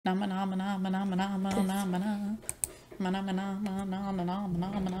It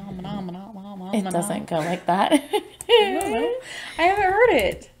doesn't go like that. I haven't heard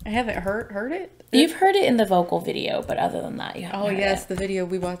it. I haven't heard it. You've heard it in the vocal video, but other than that, you haven't heard yes, it. the video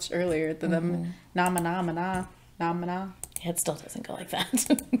we watched earlier. The Namanana. It still doesn't go like that.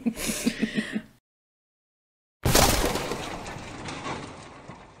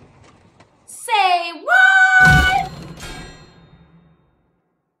 Say what?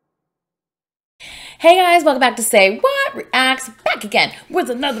 Hey guys, welcome back to Say What Reacts, back again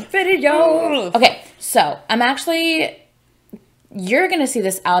with another video. Okay, so you're gonna see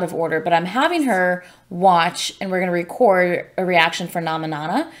this out of order, but I'm having her watch and we're gonna record a reaction for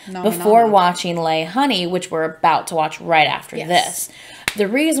Namanana before watching Lay Honey, which we're about to watch right after this. The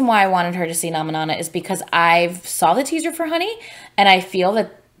reason why I wanted her to see Namanana is because I saw the teaser for Honey and I feel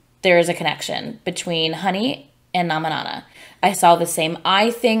that there is a connection between Honey and Namanana. I saw the same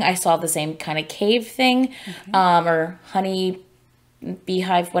eye thing. I saw the same kind of cave thing, or honey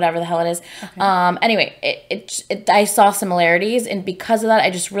beehive, whatever the hell it is. Anyway, I saw similarities, and because of that,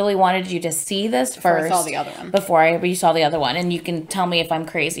 I just really wanted you to see this first. Before I saw the other one. Before you saw the other one, and you can tell me if I'm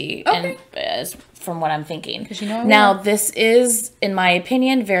crazy and from what I'm thinking. Now, this is, in my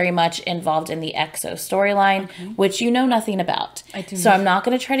opinion, very much involved in the EXO storyline, which you know nothing about. I do. So I'm not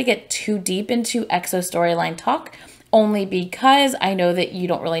going to try to get too deep into EXO storyline talk, only because I know that you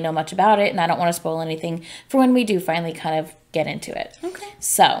don't really know much about it, and I don't want to spoil anything for when we do finally kind of get into it. Okay.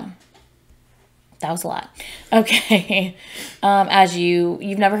 So, that was a lot. Okay. As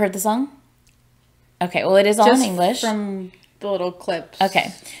you've never heard the song? Okay, well, it is all in English. From the little clips.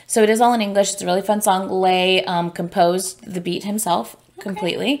 Okay, so it is all in English. It's a really fun song. Lay composed the beat himself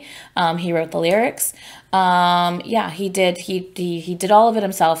completely. He wrote the lyrics. Yeah, he did. He did all of it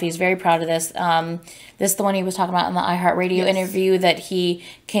himself. He's very proud of this. This is the one he was talking about in the iHeartRadio interview, that he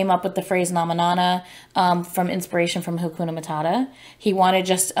came up with the phrase Namanana from inspiration from Hakuna Matata. He wanted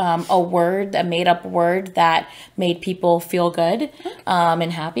just a word, a made-up word that made people feel good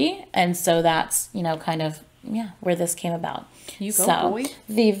and happy. And so that's, you know, kind of, where this came about. So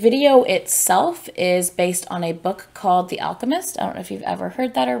the video itself is based on a book called The Alchemist. I don't know if you've ever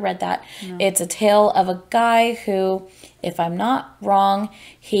heard that or read that. No. It's a tale of a guy who, if I'm not wrong,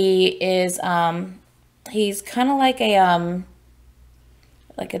 he is he's kind of like a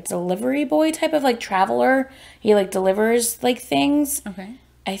delivery boy type of like traveler. He like delivers like things. Okay.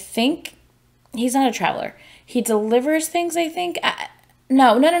 I think he's not a traveler. He delivers things, I think.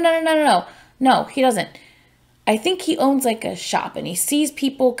 No, he doesn't. I think he owns like a shop, and he sees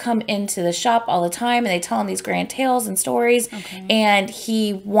people come into the shop all the time, and they tell him these grand tales and stories, and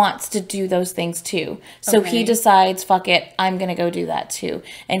he wants to do those things too. So he decides, fuck it, I'm going to go do that too.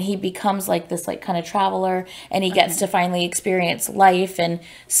 And he becomes like this like kind of traveler, and he gets to finally experience life and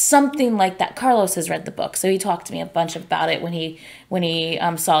something like that. Carlos has read the book, so he talked to me a bunch about it when he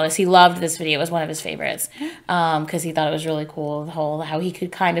saw this. He loved this video. It was one of his favorites because he thought it was really cool, the whole how he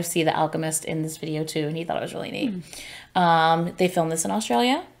could kind of see the alchemist in this video too, and he thought it was really neat. They filmed this in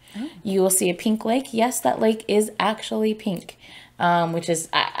Australia. You will see a pink lake. Yes, that lake is actually pink, which is,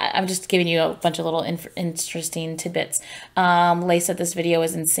 I'm just giving you a bunch of little interesting tidbits. Lay said this video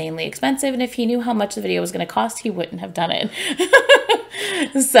is insanely expensive, and if he knew how much the video was going to cost, he wouldn't have done it.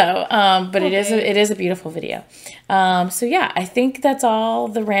 So, but it is a beautiful video. So yeah, I think that's all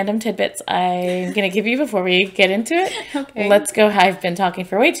the random tidbits I'm going to give you before we get into it. Okay. Let's go. I've been talking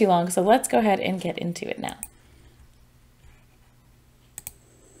for way too long, so let's go ahead and get into it now.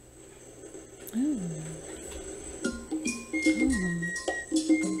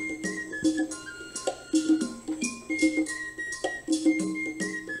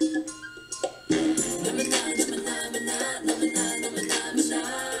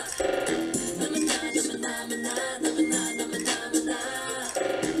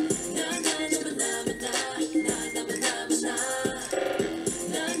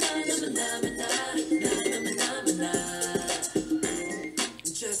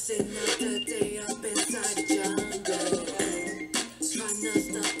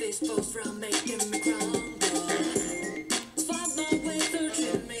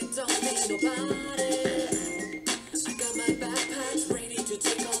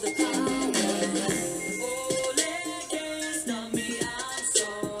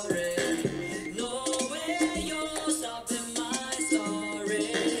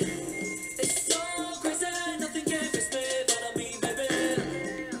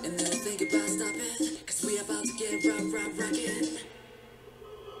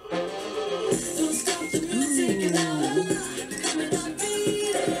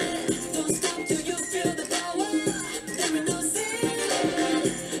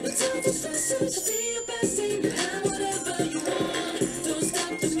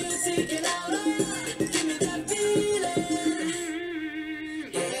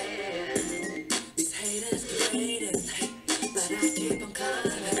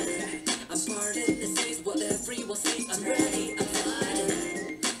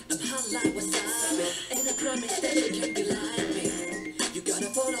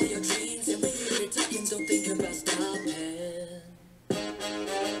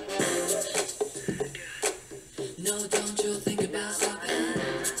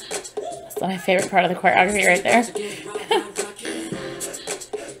 That's my favorite part of the choreography right there.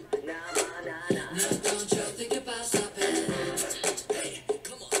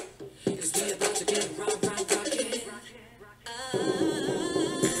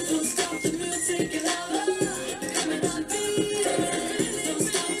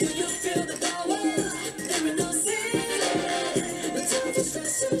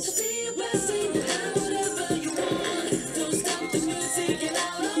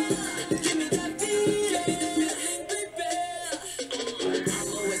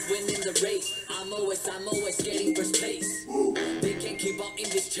 I'm always skating for space. They can't keep up in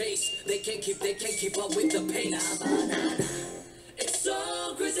this chase. They can't keep up with the pace. It's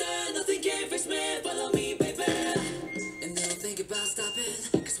so crazy, nothing can fix me. Follow me, baby. And don't think about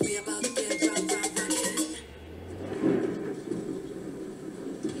stopping, cause we about to get rockin'.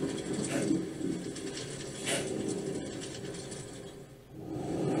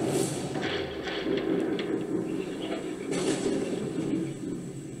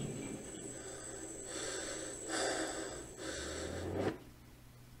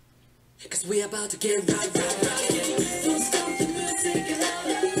 Cause we about to get rockin'. Don't stop the music and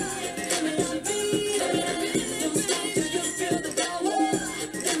coming on beat. Don't stop till you feel the power.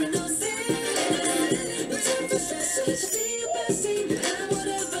 There ain't no ceiling. No time for stress, so just be your best and have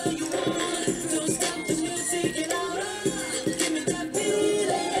whatever you want. Don't stop the music and give me that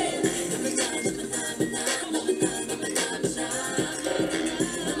feeling.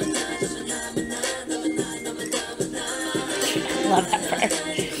 Love that part.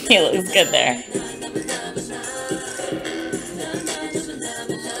 He looks good there.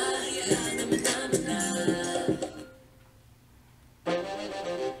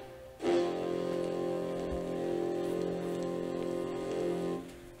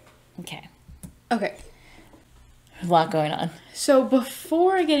 Okay. Okay. There's a lot going on. So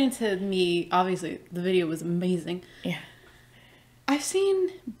before I get into me, obviously the video was amazing. Yeah. I've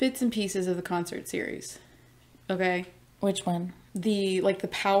seen bits and pieces of the concert series. Okay. Which one? The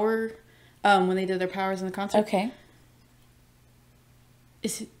power, when they did their powers in the concert. Okay.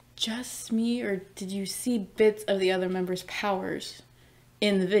 Is it just me, or did you see bits of the other members' powers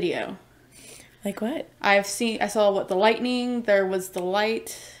in the video? Like what? I saw the lightning, there was the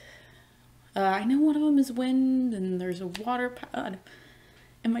light. I know one of them is wind, and there's a water.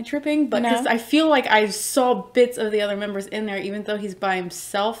 Am I tripping? But No. I feel like I saw bits of the other members in there, even though he's by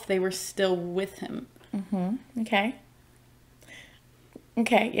himself, they were still with him. Mm-hmm. Okay.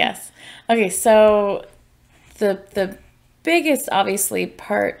 Okay, yes. Okay, so the biggest, obviously,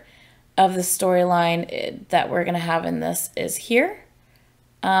 part of the storyline that we're going to have in this is here.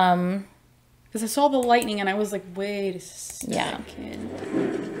 Because I saw the lightning, and I was like, wait a Yeah.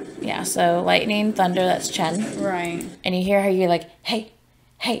 second. Yeah, so lightning, thunder, that's Chen. Right. And you hear how you're like, hey,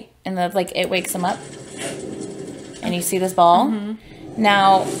 hey, and it wakes him up. And you see this ball. Mm-hmm.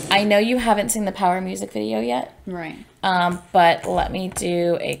 Now, I know you haven't seen the Power music video yet. Right. But let me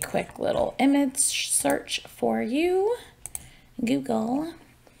do a quick little image search for you. Google.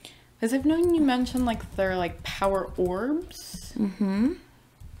 Because I've known you mention, they're, power orbs. Mm-hmm.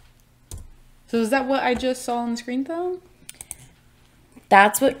 So is that what I just saw on the screen, though?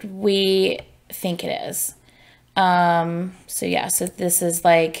 That's what we think it is. So yeah, so this is,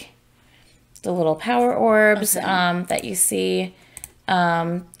 the little power orbs, Okay. that you see.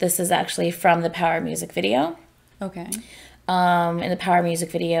 This is actually from the Power music video. Okay. In the Power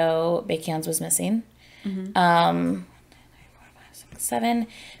music video, Baekhyun's was missing. Mm-hmm. 9, 4, 5, 6, 7.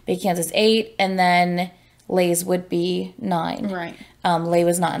 Baekhyun's is 8, and then Lay's would be 9. Right. Lay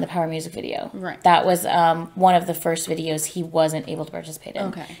was not in the Power music video. Right. That was one of the first videos he wasn't able to participate in.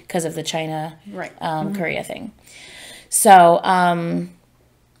 Okay. Because of the China, Right. Korea thing. So,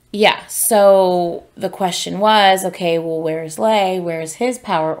 yeah. So the question was, okay, well, where's Lay? Where's his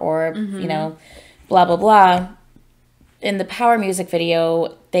power orb? You know, blah, blah, blah. In the Power music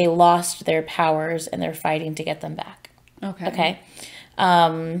video, they lost their powers and they're fighting to get them back. Okay. Okay.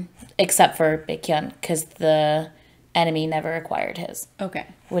 Except for Baekhyun, because the enemy never acquired his. Okay.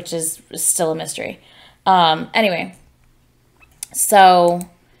 Which is still a mystery. Anyway, so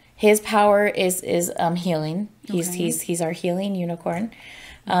His power is healing. He's our healing unicorn.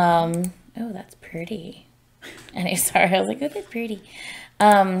 Oh, that's pretty. And sorry, I was like, oh, that's pretty.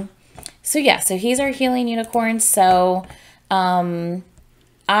 So yeah, so he's our healing unicorn. So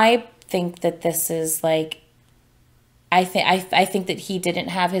I think that this is like, I think that he didn't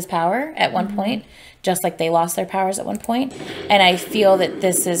have his power at one point, just like they lost their powers at one point. And I feel that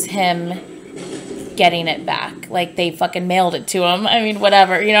this is him getting it back. Like they fucking mailed it to him. I mean,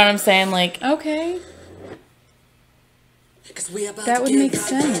 whatever. You know what I'm saying? Like, Okay. That would make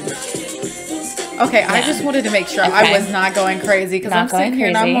sense. Okay, I just wanted to make sure I was not going crazy because I'm sitting here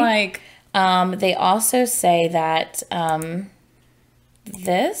and I'm like... they also say that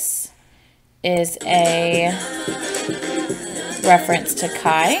this is a reference to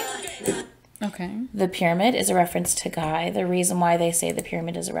Kai. Okay. The pyramid is a reference to Kai. The reason why they say the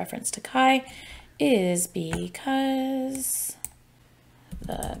pyramid is a reference to Kai is because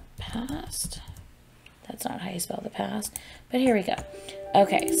the past. That's not how you spell the past. But here we go.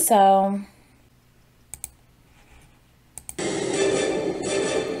 Okay, so...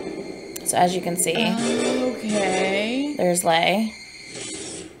 So as you can see... Okay. There's Lei.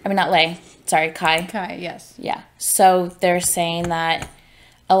 I mean, not Lei. Sorry, Kai. Kai, yes. Yeah. So they're saying that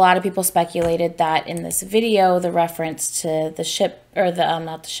a lot of people speculated that in this video, the reference to the ship, or the,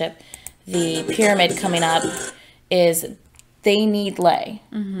 not the ship, the pyramid coming up is they need Lei.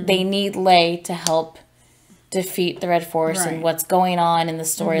 They need Lei to help defeat the Red Force and what's going on in the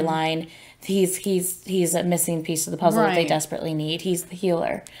storyline. He's a missing piece of the puzzle that they desperately need. He's the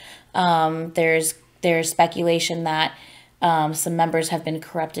healer. There's speculation that some members have been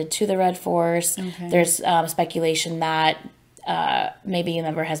corrupted to the Red Force. There's speculation that maybe a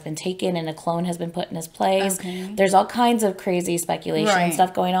member has been taken and a clone has been put in his place. There's all kinds of crazy speculation and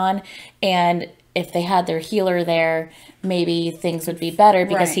stuff going on. And if they had their healer there, maybe things would be better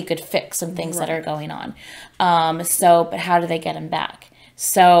because he could fix some things that are going on. But how do they get him back?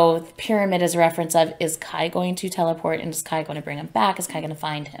 So the pyramid is a reference of, is Kai going to teleport and is Kai going to bring him back? Is Kai going to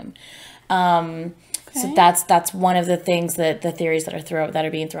find him? So that's one of the things that the theories that are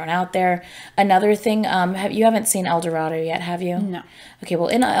being thrown out there. Another thing, you haven't seen El Dorado yet, have you? No. Okay, well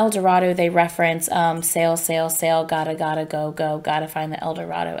in El Dorado they reference sail, sail, sail, gotta go, go, gotta find the El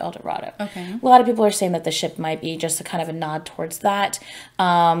Dorado, El Dorado. Okay. A lot of people are saying that the ship might be just a kind of a nod towards that.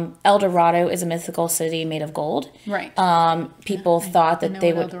 El Dorado is a mythical city made of gold. Right. People thought that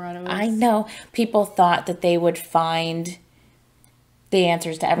they would. El Dorado is. I know. People thought that they would find the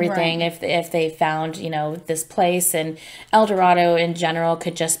answers to everything if they found, you know, this place. And El Dorado in general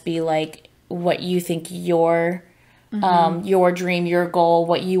could just be like what you think your dream, your goal,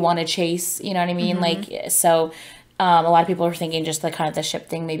 what you want to chase, you know what I mean? Like, so a lot of people are thinking just the kind of the ship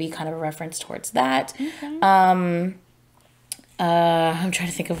thing, maybe kind of a reference towards that. I'm trying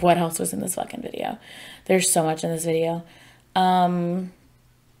to think of what else was in this fucking video. There's so much in this video.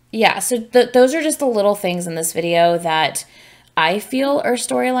 Yeah, so those are just the little things in this video that I feel are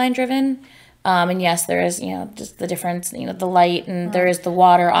storyline driven. And yes, there is, you know, just the difference, you know, the light and there is the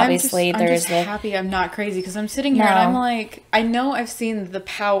water, obviously. I'm just happy I'm not crazy because I'm sitting here and I'm like, I know I've seen the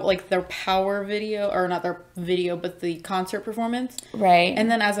power, like their power video, or not their video, but the concert performance. Right.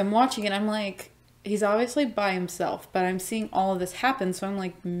 And then as I'm watching it, I'm like, he's obviously by himself, but I'm seeing all of this happen. So I'm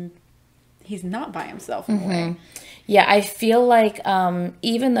like, he's not by himself in a way. Yeah, I feel like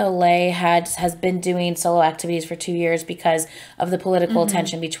even though Lei has been doing solo activities for 2 years because of the political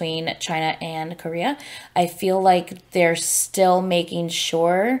tension between China and Korea, I feel like they're still making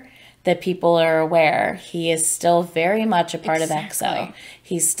sure that people are aware he is still very much a part of EXO.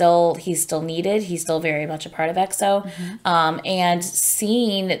 He's still needed. He's still very much a part of EXO.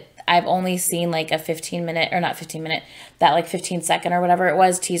 And I've only seen like a 15-minute, or not 15-minute, that like 15-second or whatever it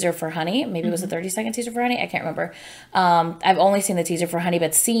was teaser for Honey. Maybe it was a 30-second teaser for Honey. I can't remember. I've only seen the teaser for Honey,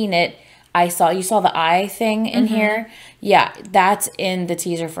 but seeing it, you saw the eye thing in here. Yeah, that's in the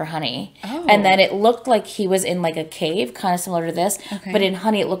teaser for Honey. Oh. And then it looked like he was in like a cave, kind of similar to this. Okay. But in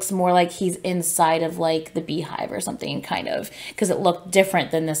Honey, it looks more like he's inside of like the beehive or something, kind of, because it looked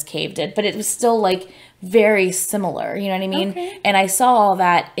different than this cave did. But it was still like very similar, you know what I mean? Okay. And I saw all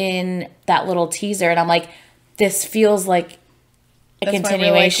that in that little teaser, and I'm like, this feels like a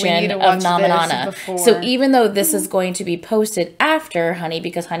continuation of Namanana. So even though this is going to be posted after Honey,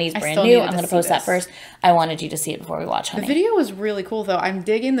 because Honey's brand new, I'm going to post that first. I wanted you to see it before we watch Honey. The video was really cool, though. I'm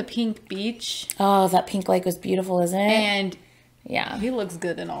digging the pink beach. Oh, that pink lake was beautiful, isn't it? And yeah, he looks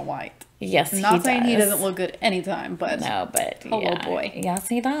good in all white. Yes, I'm not saying he doesn't look good anytime, but no, but hello, boy. Yes,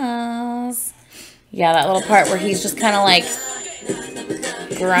 he does. Yeah, that little part where he's just kind of like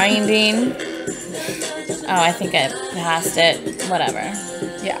grinding. Oh, I think I passed it. Whatever.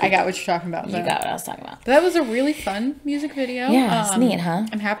 Yeah, I got what you're talking about. You got what I was talking about. But that was a really fun music video. Yeah, it's neat, huh?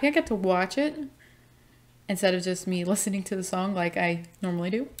 I'm happy I got to watch it instead of just me listening to the song like I normally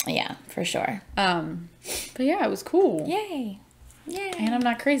do. Yeah, for sure. But yeah, it was cool. Yay. Yay. And I'm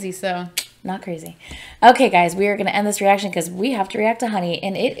not crazy, so. Not crazy. Okay, guys, we are going to end this reaction because we have to react to Honey,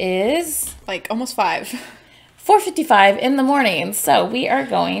 and it is Like almost 5. 4:55 in the morning. So we are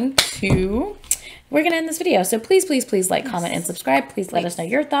going to... We're going to end this video. So please, please, please like, comment, and subscribe. Please let us know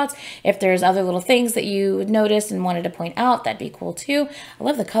your thoughts. If there's other little things that you noticed and wanted to point out, that'd be cool too. I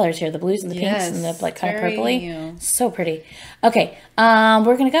love the colors here. The blues and the pinks and the like kind of purpley. So pretty. Okay,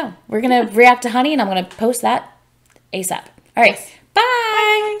 we're going to go. We're going to react to Honey, and I'm going to post that ASAP. All right.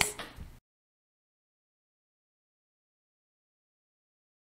 Bye. Bye.